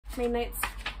made notes,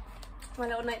 my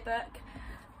little notebook,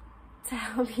 to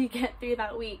help you get through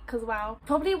that week, because wow,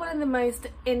 probably one of the most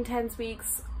intense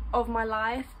weeks of my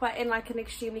life, but in like an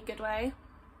extremely good way.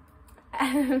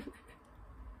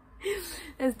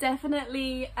 There's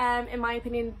definitely in my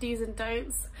opinion do's and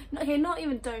don'ts. Okay, not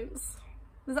even don'ts,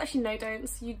 there's actually no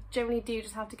don'ts. You generally do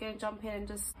just have to go and jump in and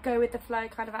just go with the flow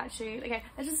kind of attitude. Okay,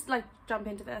 let's just like jump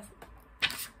into this,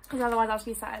 because otherwise I'll just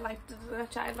be sat like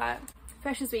chatting about it.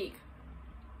 Freshers week.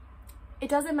 It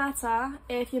doesn't matter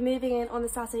if you're moving in on the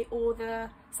Saturday or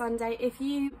the Sunday. If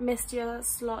you missed your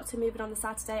slot to move in on the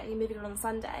Saturday and you're moving in on the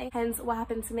Sunday, hence what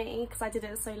happened to me because I did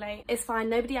it so late, it's fine.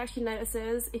 Nobody actually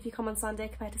notices if you come on Sunday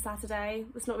compared to Saturday.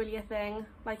 It's not really a thing.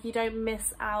 Like, you don't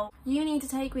miss out. You need to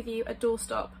take with you a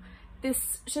doorstop.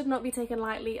 This should not be taken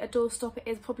lightly. A doorstop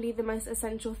is probably the most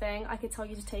essential thing I could tell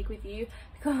you to take with you,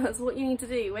 because what you need to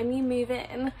do when you move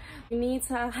in, you need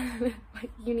to like,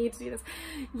 you need to do this.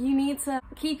 You need to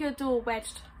keep your door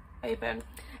wedged open,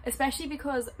 especially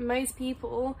because most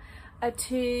people are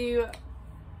too,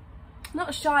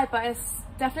 not shy, but it's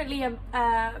definitely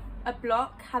a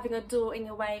block having a door in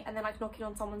your way and then like knocking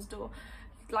on someone's door.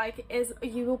 Like,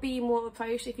 you will be more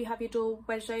approached if you have your door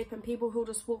wedged open. People who'll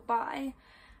just walk by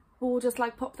will just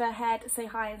like pop their head, say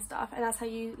hi and stuff, and that's how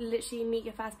you literally meet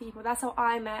your first people. That's how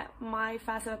I met my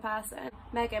first ever person,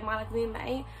 Megan, my like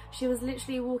roommate. She was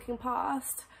literally walking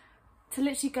past to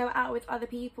literally go out with other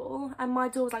people, and my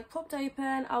door was like propped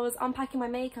open. I was unpacking my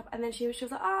makeup, and then she was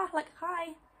like, like,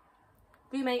 hi,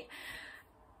 roommate,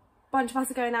 bunch of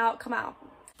us are going out, come out.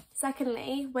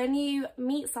 Secondly, when you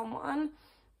meet someone,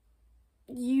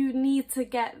 you need to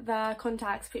get the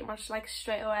contacts pretty much like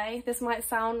straight away. This might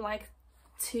sound like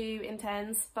too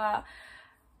intense, but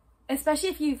especially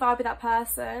if you vibe with that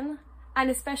person, and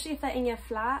especially if they're in your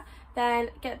flat, then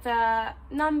get the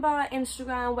number,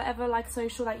 Instagram, whatever like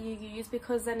social that you use,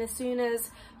 because then as soon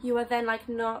as you are then like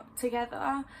not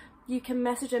together, you can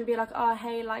message and be like, oh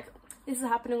hey, like this is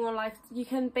happening, or like you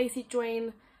can basically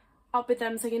join up with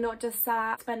them, so you're not just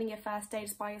sat spending your first day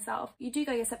just by yourself. You do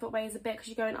go your separate ways a bit because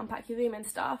you go and unpack your room and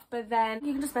stuff, but then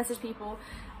you can just message people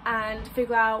and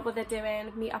figure out what they're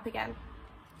doing, meet up again.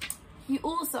 You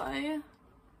also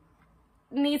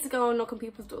need to go and knock on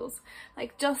people's doors,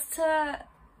 like just to,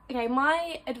 okay,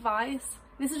 my advice,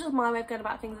 this is just my way of going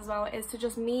about things as well, is to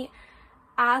just meet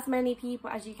as many people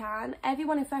as you can.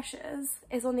 Everyone in freshers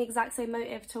is on the exact same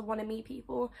motive to want to meet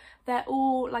people. They're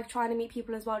all like trying to meet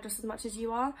people as well, just as much as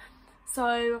you are.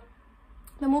 So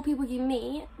the more people you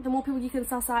meet, the more people you can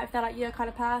suss out if they're like your kind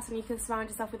of person. You can surround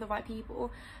yourself with the right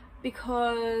people,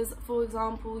 because for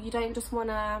example, you don't just want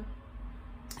to,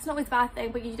 it's not always a bad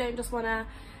thing, but you don't just want to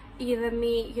either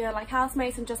meet your like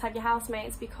housemates and just have your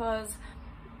housemates, because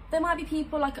there might be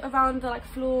people like around the like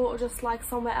floor or just like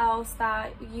somewhere else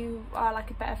that you are like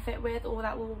a better fit with, or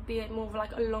that will be more of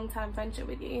like a long-term friendship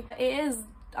with you. It is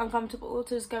uncomfortable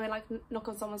to just go and like knock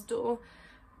on someone's door,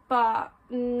 but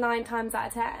 9 times out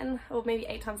of 10, or maybe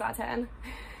 8 times out of 10,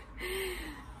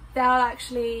 they'll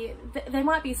actually, they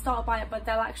might be startled by it, but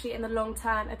they'll actually in the long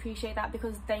term appreciate that,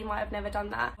 because they might have never done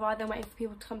that. Rather than waiting for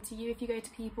people to come to you, if you go to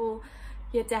people,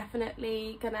 you're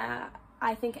definitely gonna,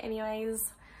 I think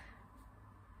anyways,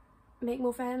 make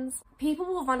more friends. People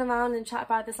will run around and chat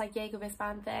about this like Jaeger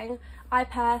wristband thing. I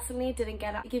personally didn't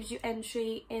get it. It gives you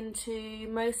entry into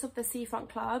most of the seafront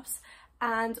clubs,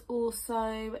 and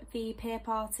also the pier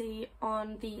party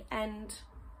on the end,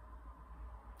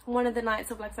 one of the nights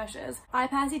of like freshers. I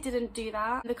personally didn't do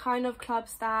that. The kind of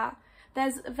clubs that,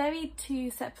 there's very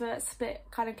 2 separate split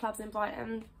kind of clubs in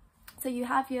Brighton. So you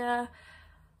have your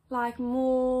like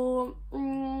more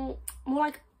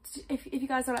like, if you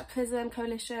guys are like Prism,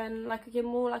 Coalition, like you're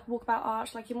more like Walkabout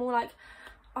Arch, like you're more like,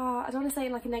 I don't want to say it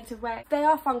in like a negative way. They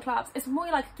are fun clubs. It's more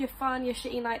like your fun, your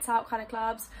shitty nights out kind of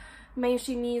clubs.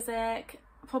 Mainstream music,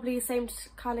 probably the same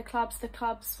kind of clubs, the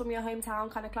clubs from your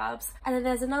hometown kind of clubs. And then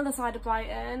there's another side of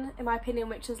Brighton, in my opinion,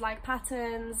 which is like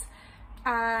Patterns,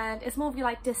 and it's more of your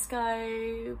like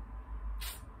disco.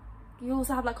 You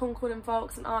also have like Concord and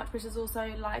Volks and Arch, which is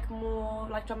also like more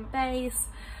like drum and bass,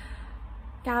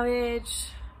 garage.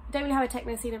 Don't really have a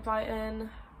techno scene in Brighton.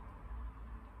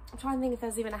 I'm trying to think if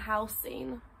there's even a house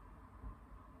scene.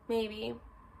 Maybe.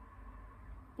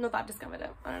 Not that I've discovered it,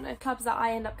 I don't know. Clubs that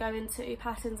I end up going to,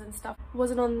 Patterns and stuff,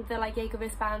 wasn't on the like Jaeger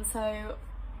wristband. So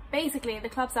basically the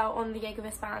clubs that are on the Jaeger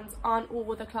wristbands aren't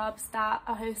all the clubs that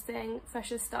are hosting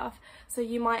freshers stuff. So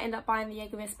you might end up buying the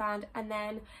Jaeger wristband and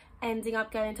then ending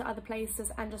up going to other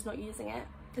places and just not using it,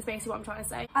 is basically what I'm trying to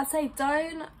say. I'd say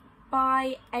don't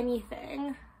buy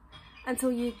anything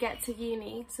until you get to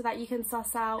uni, so that you can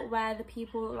suss out where the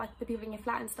people, like the people in your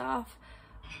flat and stuff,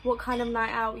 what kind of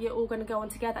night out you're all going to go on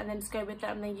together, and then just go with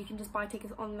them, and then you can just buy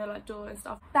tickets on the like door and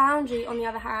stuff. Boundary, on the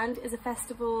other hand, is a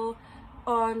festival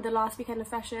on the last weekend of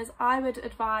freshers. I would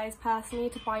advise personally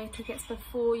to buy your tickets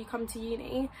before you come to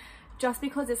uni, just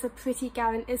because it's a pretty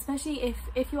guarantee, especially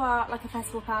if you are like a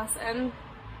festival person.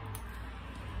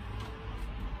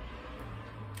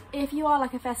 If you are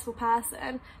like a festival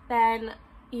person, then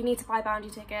you need to buy a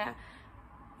Boundary ticket.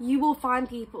 You will find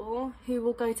people who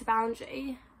will go to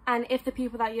Boundary, and if the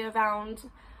people that you're around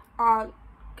aren't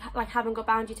like haven't got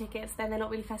Boundary tickets, then they're not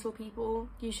really festival people.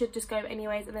 You should just go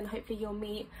anyways, and then hopefully you'll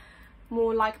meet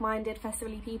more like-minded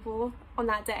festival-y people on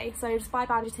that day. So just buy a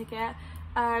Boundary ticket.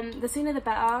 The sooner the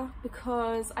better,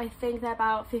 because I think they're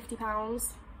about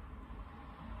 £50.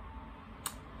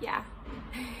 Yeah.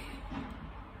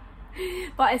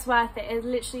 But it's worth it. It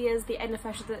literally is the end of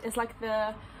freshers. It's like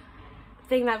the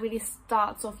thing that really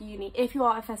starts off uni, if you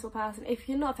are a festival person. If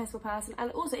you're not a festival person,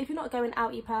 and also if you're not going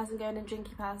outy person, going and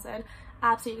drinky person,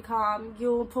 absolutely calm.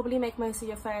 You'll probably make most of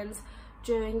your friends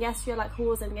during, yes, your like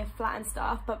halls and your flat and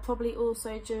stuff, but probably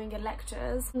also during your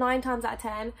lectures. 9 times out of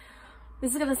 10,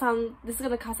 this is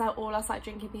gonna cut out all us like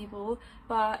drinking people,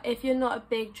 but if you're not a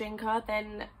big drinker,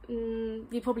 then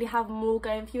you probably have more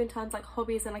going for you in terms of like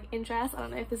hobbies and like interests. I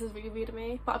don't know if this is really rude of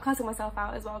me, but I'm cutting myself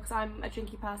out as well because I'm a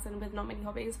drinky person with not many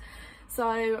hobbies.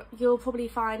 So you'll probably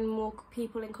find more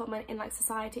people in common in like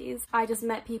societies. I just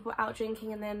met people out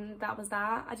drinking, and then that was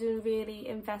that. I didn't really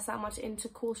invest that much into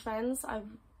course friends.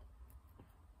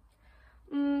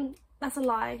 That's a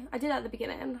lie. I did at the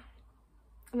beginning,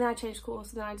 and then I changed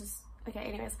course, and then I just, okay,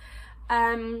 anyways.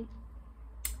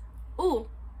 Oh,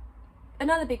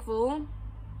 another big rule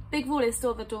is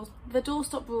still the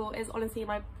doorstop rule is honestly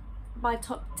my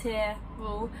top tier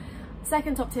rule.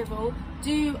 Second top tier rule,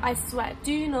 I swear,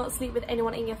 do not sleep with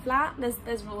anyone in your flat.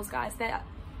 There's rules, guys.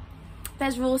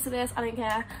 There's rules to this, I don't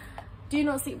care. Do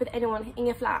not sleep with anyone in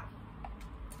your flat,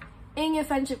 in your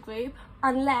friendship group,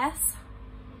 unless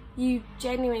you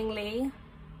genuinely,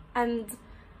 and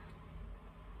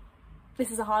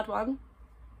this is a hard one,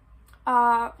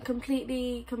 are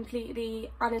completely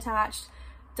unattached,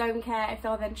 don't care if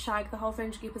they'll then shag the whole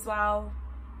friendship group as well.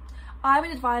 I would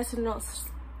advise to not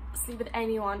sleep with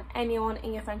anyone in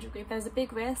your friendship group. There's a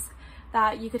big risk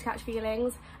that you could catch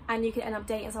feelings, and you could end up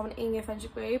dating someone in your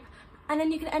friendship group, and then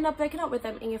you could end up breaking up with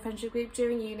them in your friendship group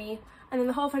during uni, and then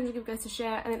the whole friendship group goes to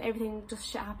shit, and then everything just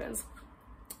shit happens.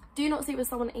 Do not sleep with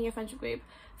someone in your friendship group.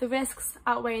 The risks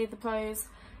outweigh the pros.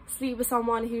 Sleep with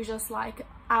someone who's just like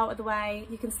out of the way.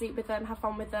 You can sleep with them, have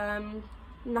fun with them,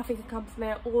 nothing can come from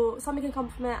it, or something can come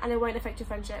from it and it won't affect your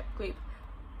friendship group.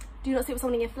 Do not sleep with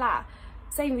someone in your flat.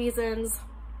 Same reasons.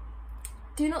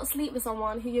 Do not sleep with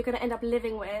someone who you're going to end up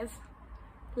living with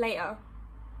later,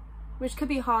 which could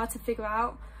be hard to figure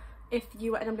out if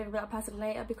you end up living with that person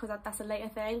later, because that's a later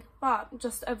thing. But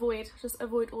just avoid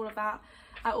all of that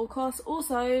at all costs.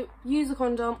 Also, use a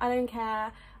condom. I don't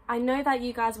care. I know that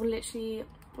you guys will literally,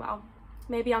 well,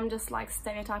 maybe I'm just like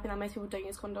stereotyping that most people don't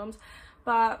use condoms,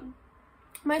 but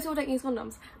most people don't use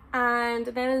condoms, and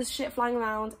there's shit flying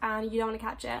around and you don't want to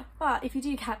catch it. But if you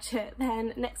do catch it,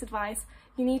 then next advice,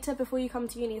 you need to, before you come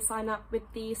to uni, sign up with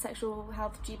the sexual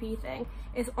health GP thing.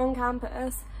 It's on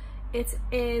campus. It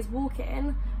is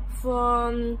walk-in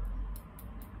from,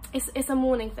 it's a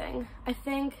morning thing. I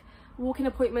think walk-in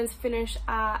appointments finish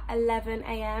at 11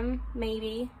 AM,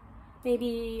 maybe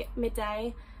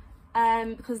midday,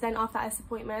 because then after that is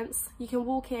appointments. You can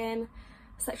walk in,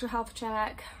 sexual health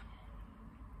check,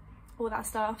 all that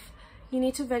stuff. You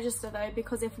need to register though,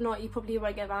 because if not, you probably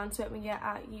won't get around to it when you're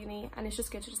at uni, and it's just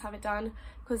good to just have it done,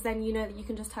 because then you know that you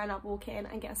can just turn up, walk in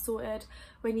and get sorted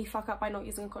when you fuck up by not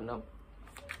using a condom.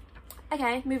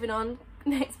 Okay, moving on.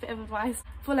 Next bit of advice.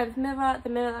 Full length mirror, the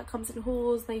mirror that comes in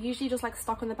halls, they're usually just like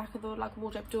stuck on the back of the like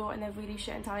wardrobe door, and they're really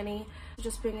shit and tiny. So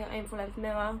just bring your own full length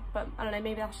mirror, but I don't know,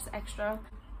 maybe that's just extra.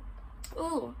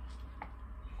 Oh,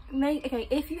 okay,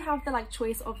 if you have the like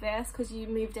choice of this because you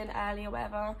moved in early or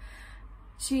whatever,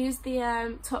 choose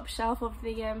the top shelf of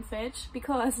the fridge,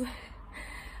 because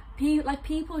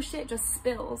people's shit just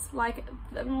spills. Like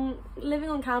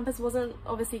living on campus wasn't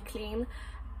obviously clean,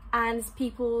 and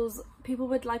people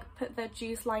would like put their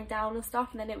juice lying down and stuff,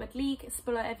 and then it would leak,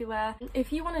 spill it everywhere.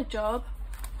 If you want a job,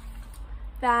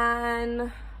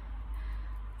 then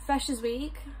Freshers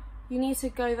Week, you need to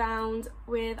go round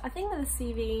with, I think with a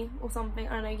CV or something,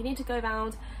 I don't know, you need to go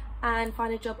round and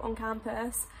find a job on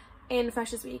campus in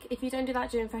Freshers Week. If you don't do that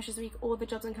during Freshers Week, all the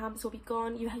jobs on campus will be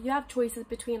gone. You have choices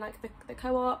between like the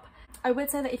co-op. I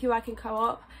would say that if you work in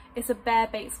co-op, it's a bare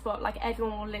bait spot. Like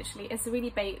everyone will literally, it's a really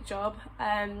bait job,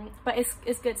 but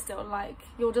it's good still. Like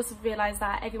you'll just realise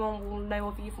that everyone will know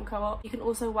of you from co-op. You can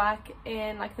also work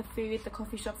in like the food, the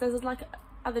coffee shops. There's like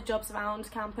other jobs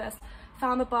around campus.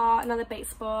 Farmer bar, another bait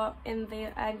spot in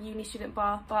the uni student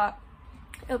bar, but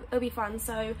it'll be fun.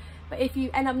 So, but if you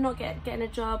end up not getting a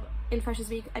job in Freshers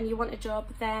Week and you want a job,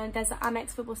 then there's the Amex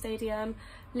football stadium,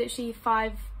 literally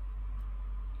 5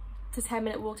 to 10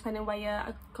 minute walk depending on where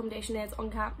your accommodation is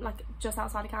on camp, like just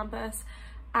outside of campus.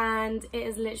 And it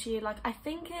is literally like, I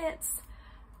think it's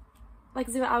like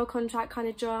 0-hour contract kind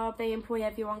of job. They employ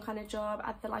everyone kind of job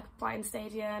at the like Brighton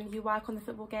stadium. You work on the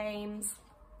football games.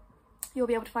 You'll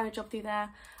be able to find a job through there.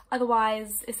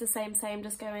 Otherwise it's the same,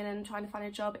 just going and trying to find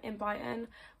a job in Brighton.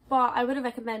 But I wouldn't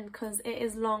recommend, because it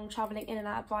is long travelling in and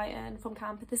out of Brighton from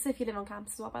campus. This is if you live on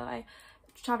campus as well, by the way.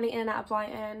 Travelling in and out of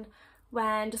Brighton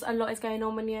when just a lot is going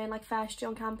on when you're in like first year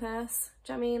on campus.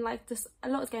 Do you know what I mean? Like just a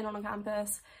lot is going on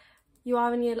campus. You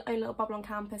are in your own little bubble on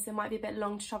campus. It might be a bit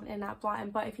long to travel in and out of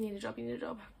Brighton, but if you need a job, you need a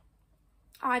job.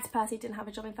 I personally didn't have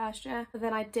a job in first year, but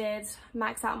then I did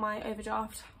max out my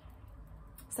overdraft.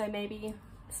 So maybe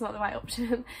it's not the right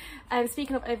option.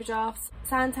 Speaking of overdrafts,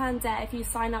 Santander, if you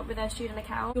sign up with their student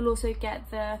account, you'll also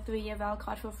get the 3-year rail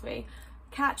card for free.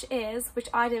 Catch is, which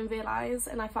I didn't realise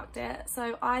and I fucked it,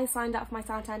 so I signed up for my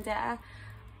Santander.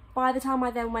 By the time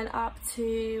I then went up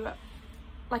to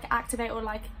like activate or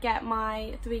like get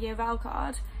my 3-year rail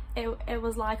card, it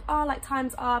was like, oh, like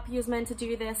time's up, you was meant to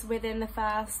do this within the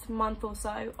first month or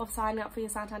so of signing up for your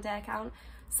Santander account.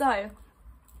 So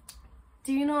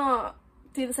do not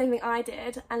do the same thing I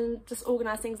did and just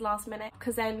organise things last minute,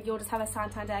 because then you'll just have a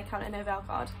Santander account and no rail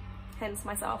card, hence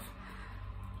myself.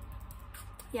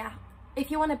 Yeah, if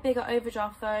you want a bigger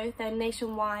overdraft though, then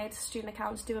nationwide student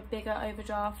accounts do a bigger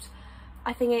overdraft.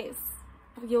 I think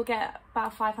you'll get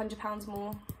about £500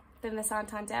 more than the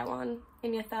Santander one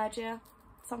in your 3rd year,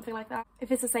 something like that, if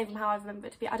it's the same from how I remember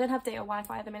it to be. I don't have data or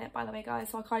Wi-Fi at the minute, by the way guys,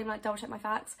 so I can't even like double check my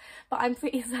facts, but I'm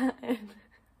pretty certain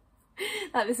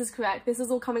that this is correct. This is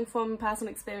all coming from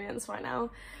personal experience right now,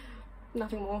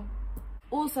 nothing more.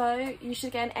 Also, you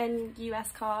should get an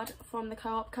NUS card from the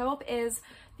co-op. Co-op is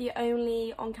the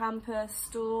only on-campus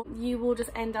store. You will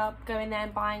just end up going there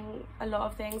and buying a lot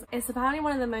of things. It's apparently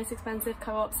one of the most expensive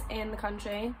co-ops in the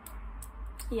country.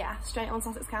 Yeah, straight on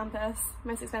Sussex campus,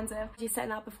 most expensive. You're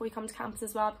setting up before you come to campus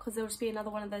as well, because it'll just be another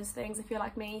one of those things, if you're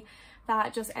like me,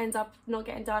 that just ends up not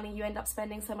getting done and you end up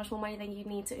spending so much more money than you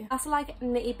need to. That's like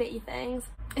nitty bitty things.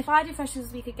 If I do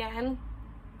Freshers Week again,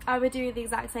 I would do the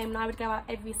exact same and I would go out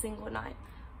every single night.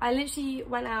 I literally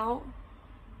went out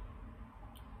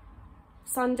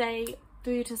Sunday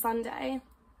through to Sunday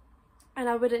and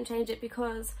I wouldn't change it,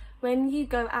 because when you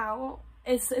go out,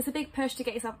 it's a big push to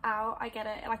get yourself out. I get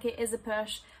it, like it is a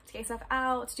push to get yourself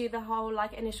out, to do the whole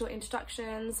like initial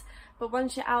introductions, but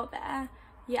once you're out there,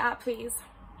 you're at Prees.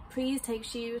 Prees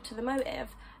takes you to the motive.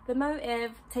 The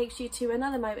motive takes you to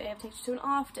another motive, takes you to an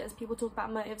afters. People talk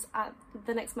about motives at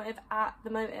the next motive at the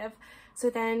motive, so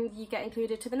then you get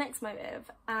included to the next motive.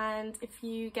 And if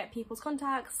you get people's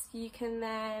contacts, you can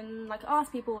then like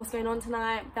ask people what's going on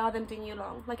tonight. They'll then bring you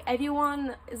along. Like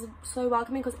everyone is so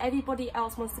welcoming, because everybody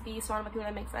else wants to be surrounded by people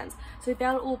that make friends, so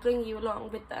they'll all bring you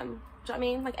along with them. Do you know what I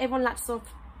mean? Like everyone latches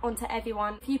off onto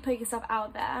everyone. If you put yourself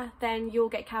out there, then you'll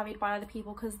get carried by other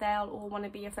people, because they'll all want to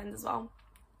be your friends as well.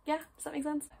 Yeah, does that make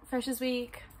sense? Freshers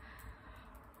Week,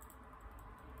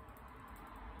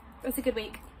 it's a good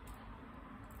week.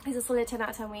 It's a solid 10 out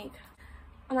of 10 week.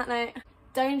 On that note,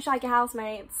 don't shag your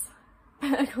housemates,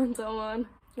 put a condom on.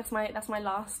 That's my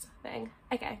last thing.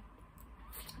 Okay,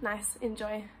 nice,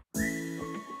 enjoy.